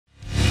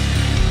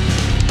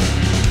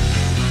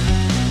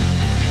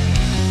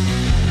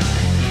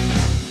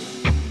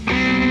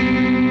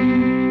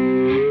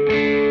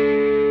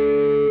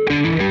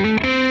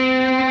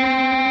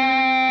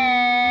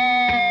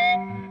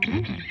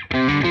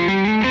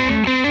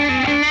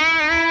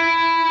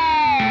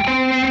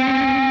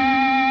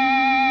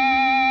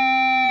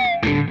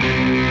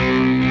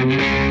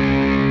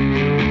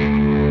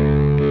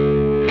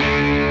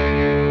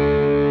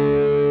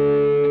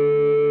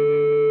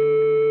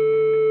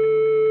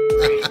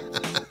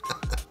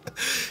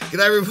G'day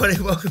everybody,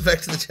 welcome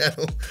back to the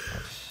channel.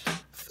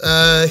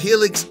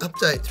 Helix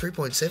update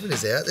 3.7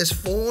 is out. There's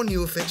 4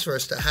 new effects for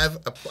us to have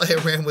a play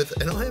around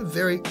with, and I am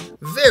very,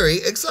 very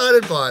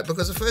excited by it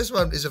because the first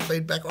one is a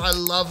feedbacker. I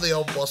love the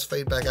old boss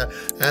feedbacker,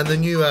 and the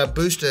new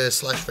booster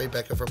slash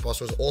feedbacker from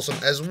boss was awesome,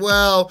 as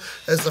well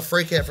as the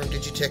freak out from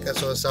Digitech, that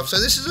sort of stuff. So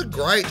this is a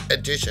great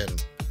addition.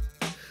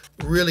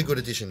 Really good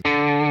addition.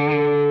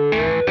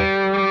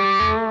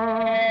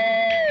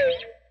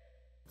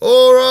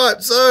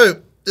 Alright,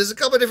 so there's a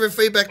couple of different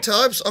feedback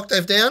types.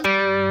 Octave down.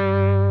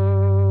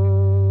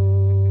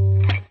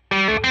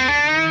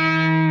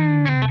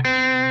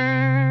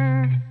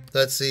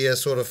 That's the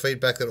sort of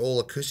feedback that all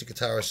acoustic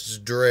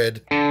guitarists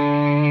dread.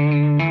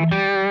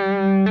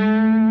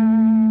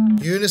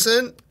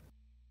 Unison.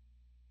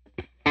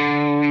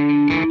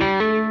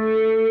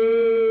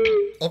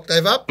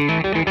 Octave up.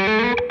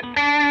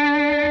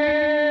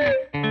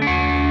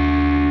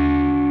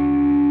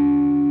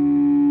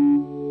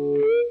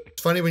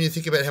 It's funny when you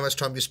think about how much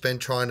time you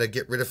spend trying to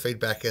get rid of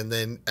feedback and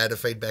then add a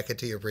feedback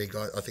into your rig.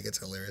 I think it's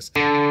hilarious.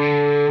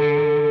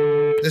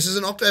 This is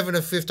an octave and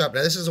a fifth up.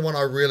 Now this is the one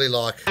I really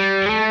like.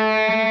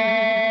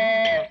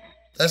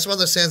 That's the one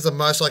that sounds the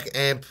most like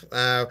amp,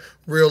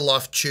 real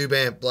life tube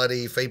amp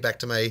bloody feedback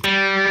to me.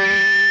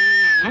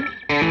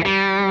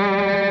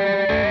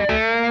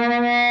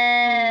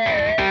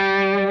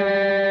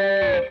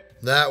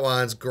 That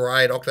one's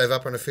great. Octave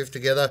up and a fifth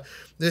together.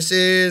 This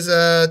is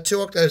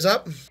 2 octaves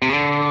up.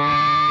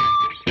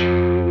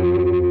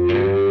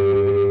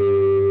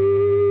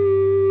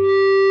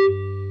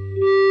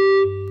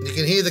 You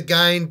can hear the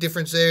gain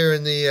difference there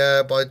in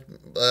the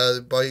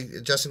by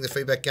adjusting the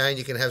feedback gain.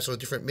 You can have sort of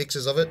different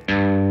mixes of it.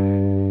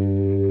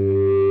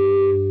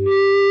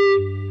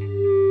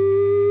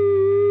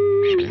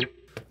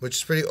 Which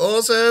is pretty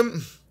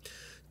awesome.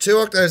 2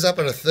 octaves up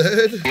and a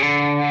third.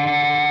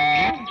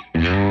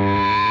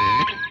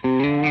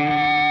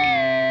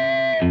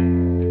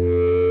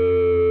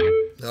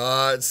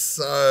 Oh, it's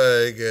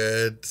so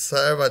good.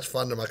 So much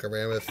fun to muck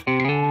around with.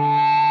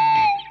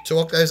 2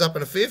 octaves up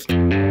and a fifth.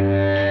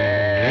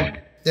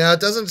 Now,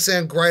 it doesn't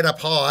sound great up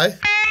high.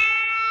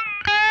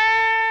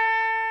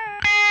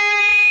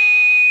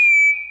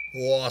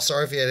 Oh,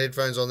 sorry if you had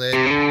headphones on there.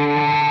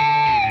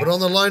 But on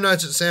the low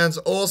notes, it sounds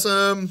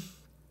awesome.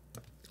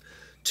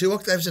 2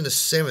 octaves and a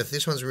seventh.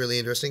 This one's really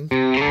interesting.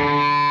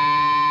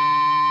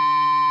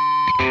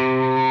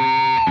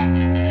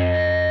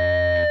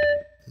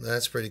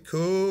 That's pretty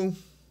cool.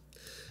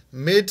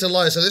 Mid to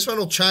low. So this one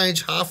will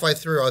change halfway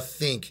through, I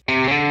think.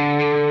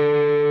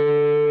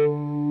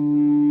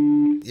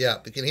 Yeah,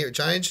 you can hear it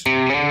change.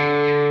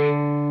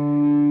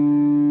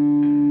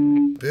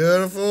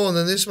 Beautiful. And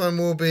then this one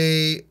will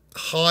be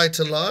high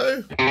to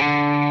low.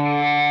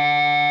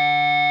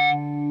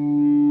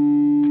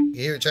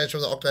 You hear it change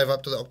from the octave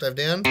up to the octave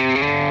down.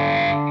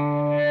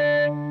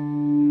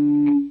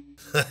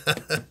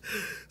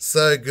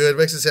 So good.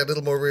 Makes it sound a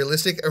little more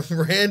realistic. A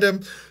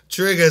random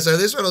trigger. So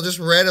this one will just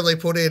randomly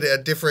put in a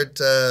different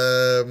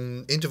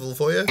interval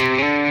for you.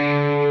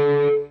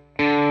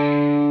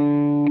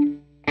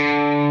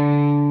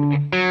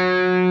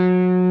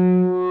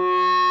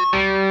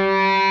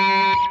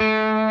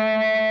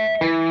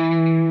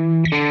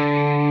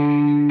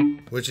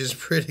 Which is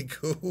pretty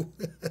cool.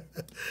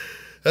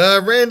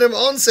 Random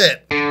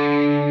onset.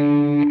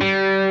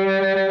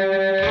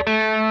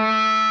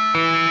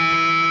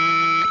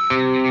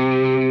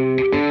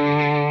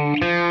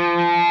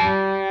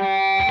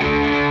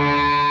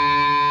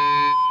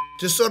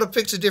 Just sort of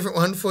picks a different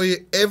one for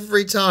you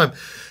every time.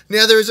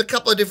 Now there is a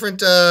couple of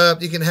different,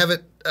 you can have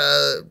it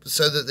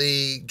so that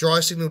the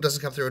dry signal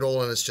doesn't come through at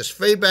all and it's just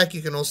feedback.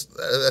 You can also,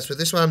 that's with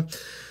this one.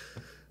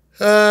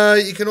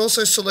 You can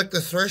also select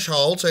the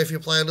threshold, so if you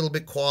play a little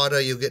bit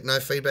quieter, you'll get no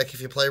feedback.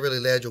 If you play really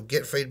loud, you'll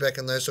get feedback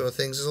and those sort of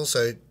things. There's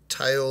also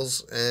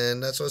tails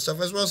and that sort of stuff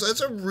as well, so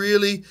it's a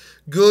really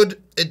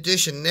good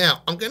addition.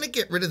 Now, I'm going to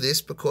get rid of this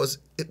because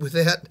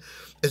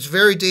it's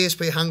very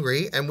DSP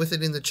hungry, and with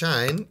it in the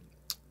chain,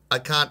 I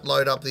can't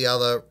load up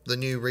the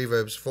new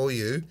reverbs for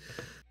you.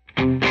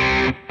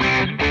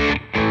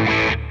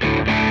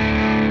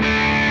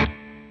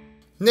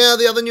 Now,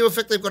 the other new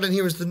effect they've got in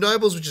here is the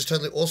Nobles, which is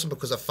totally awesome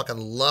because I fucking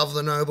love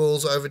the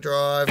Nobles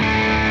overdrive.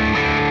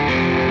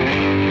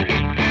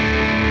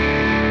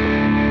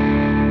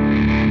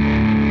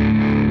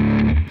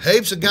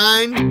 Heaps of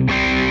gain.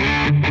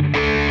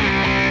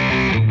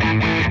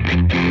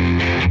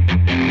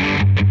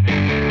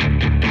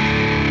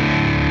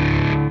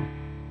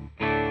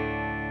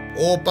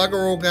 Or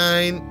bugger all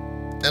gain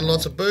and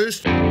lots of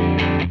boost.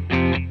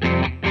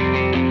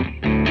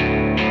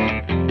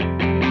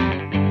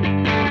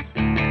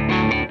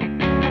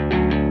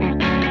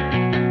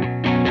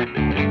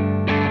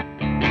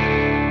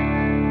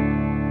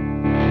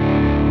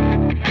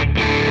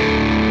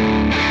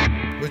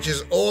 Which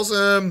is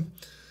awesome.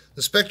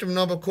 The Spectrum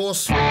knob, of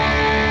course.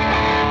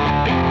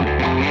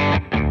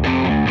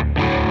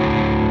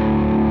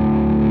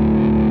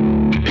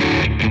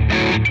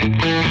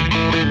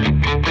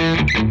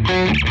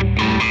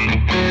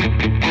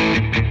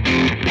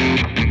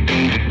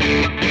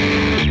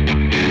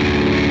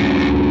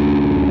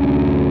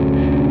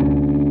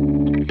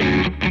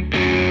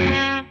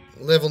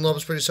 knob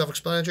is pretty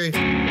self-explanatory.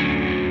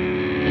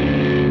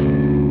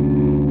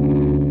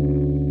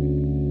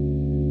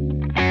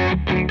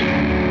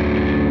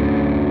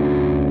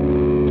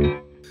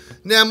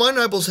 Now, my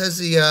Nobles has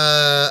the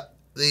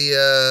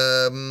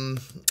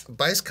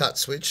bass cut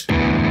switch.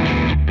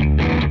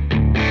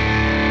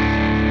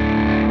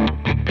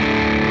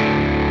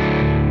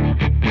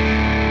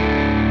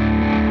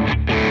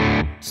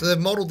 So they've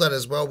modeled that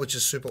as well, which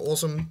is super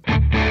awesome.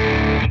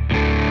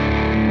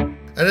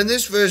 And in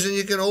this version,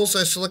 you can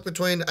also select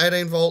between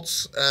 18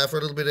 volts for a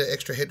little bit of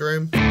extra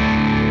headroom.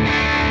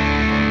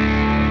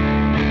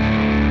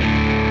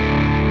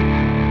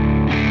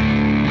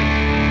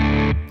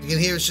 You can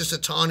hear it's just a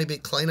tiny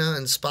bit cleaner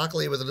and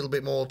sparkly with a little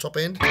bit more top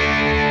end.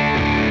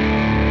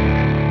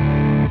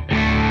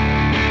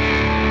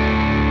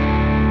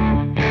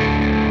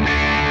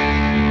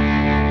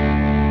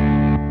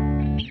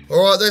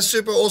 Alright, that's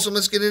super awesome.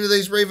 Let's get into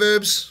these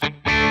reverbs.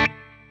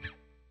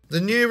 The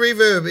new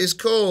reverb is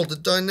called the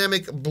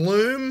Dynamic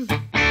Bloom.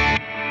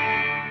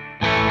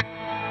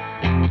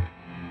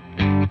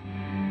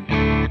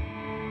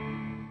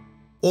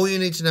 All you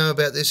need to know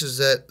about this is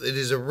that it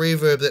is a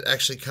reverb that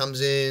actually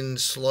comes in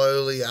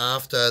slowly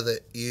after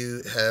that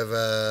you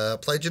have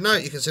played your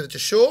note. You can set it to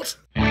short.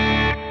 You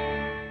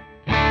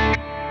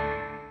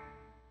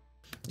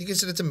can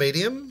set it to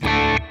medium.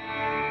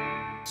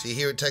 So you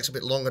hear it takes a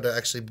bit longer to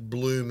actually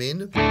bloom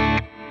in.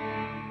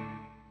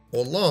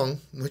 Or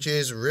long, which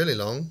is really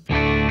long.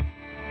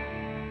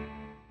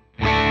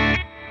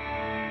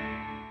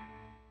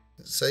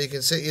 So you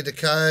can set your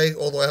decay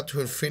all the way up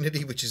to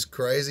infinity, which is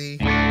crazy.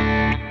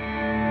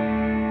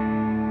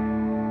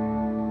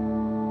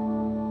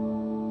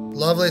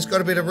 Lovely, it's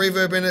got a bit of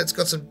reverb in it. It's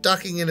got some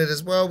ducking in it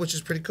as well, which is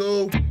pretty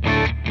cool.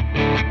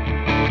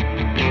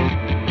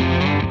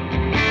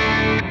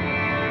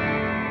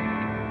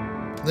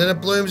 Then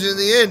it blooms in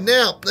the end.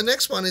 Now, the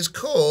next one is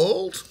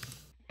called...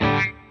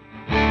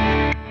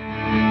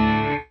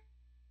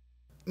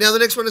 Now, the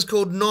next one is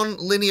called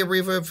non-linear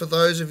reverb for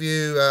those of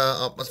you,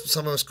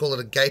 some of us call it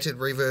a gated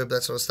reverb,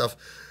 that sort of stuff.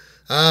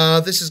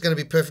 This is going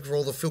to be perfect for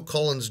all the Phil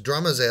Collins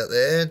drummers out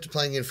there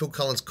playing in Phil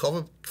Collins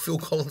cover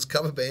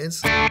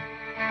bands.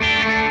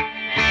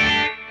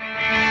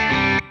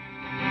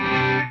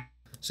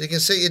 So you can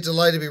set your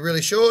delay to be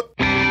really short.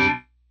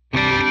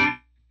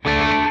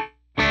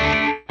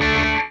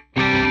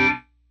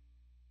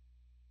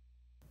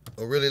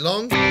 Or really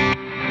long.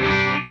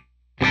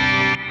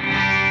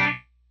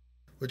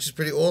 Which is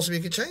pretty awesome. You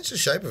can change the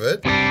shape of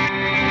it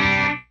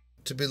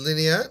to be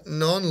linear,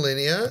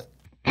 non-linear,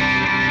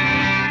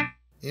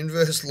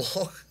 inverse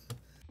lock.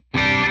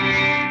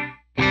 A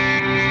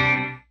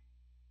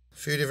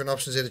few different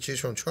options there to choose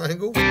from.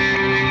 Triangle.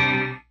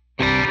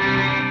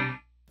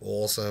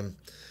 Awesome.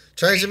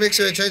 Change the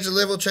mixer, change the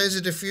level, change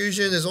the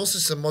diffusion. There's also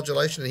some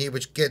modulation in here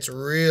which gets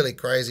really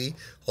crazy.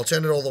 I'll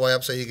turn it all the way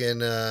up so you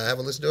can have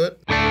a listen to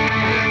it.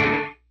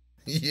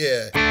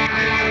 Yeah.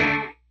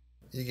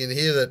 You can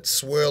hear that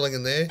swirling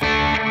in there.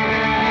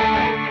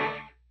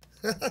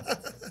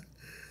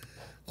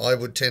 I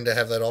would tend to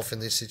have that off in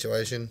this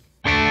situation.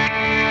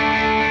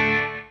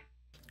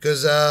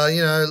 Because,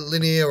 you know,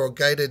 linear or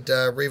gated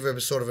reverb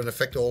is sort of an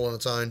effect all on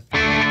its own.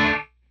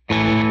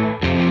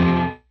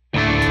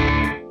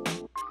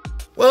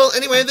 Well,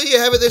 anyway, there you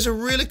have it. There's a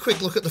really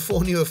quick look at the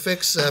 4 new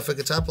effects for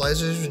guitar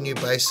players. There's a new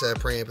bass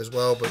preamp as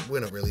well, but we're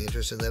not really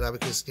interested in that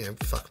because, you know,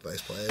 fuck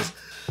bass players.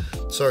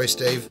 Sorry,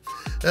 Steve.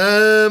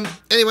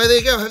 Anyway, there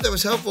you go. I hope that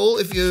was helpful.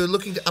 If you're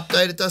looking to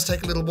update, it does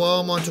take a little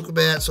while. Mine took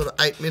about sort of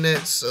 8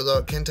 minutes, although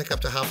it can take up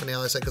to half an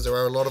hour, I say, because there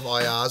are a lot of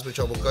IRs, which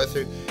I will go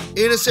through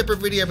in a separate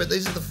video. But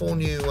these are the 4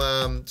 new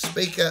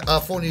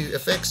 4 new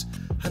effects.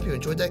 Hope you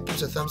enjoyed that. Give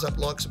us a thumbs up,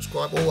 like,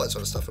 subscribe, all that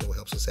sort of stuff. It all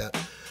helps us out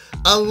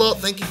a lot.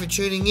 Thank you for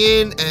tuning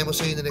in, and we'll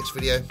see you in the next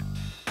video.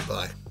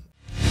 Bye.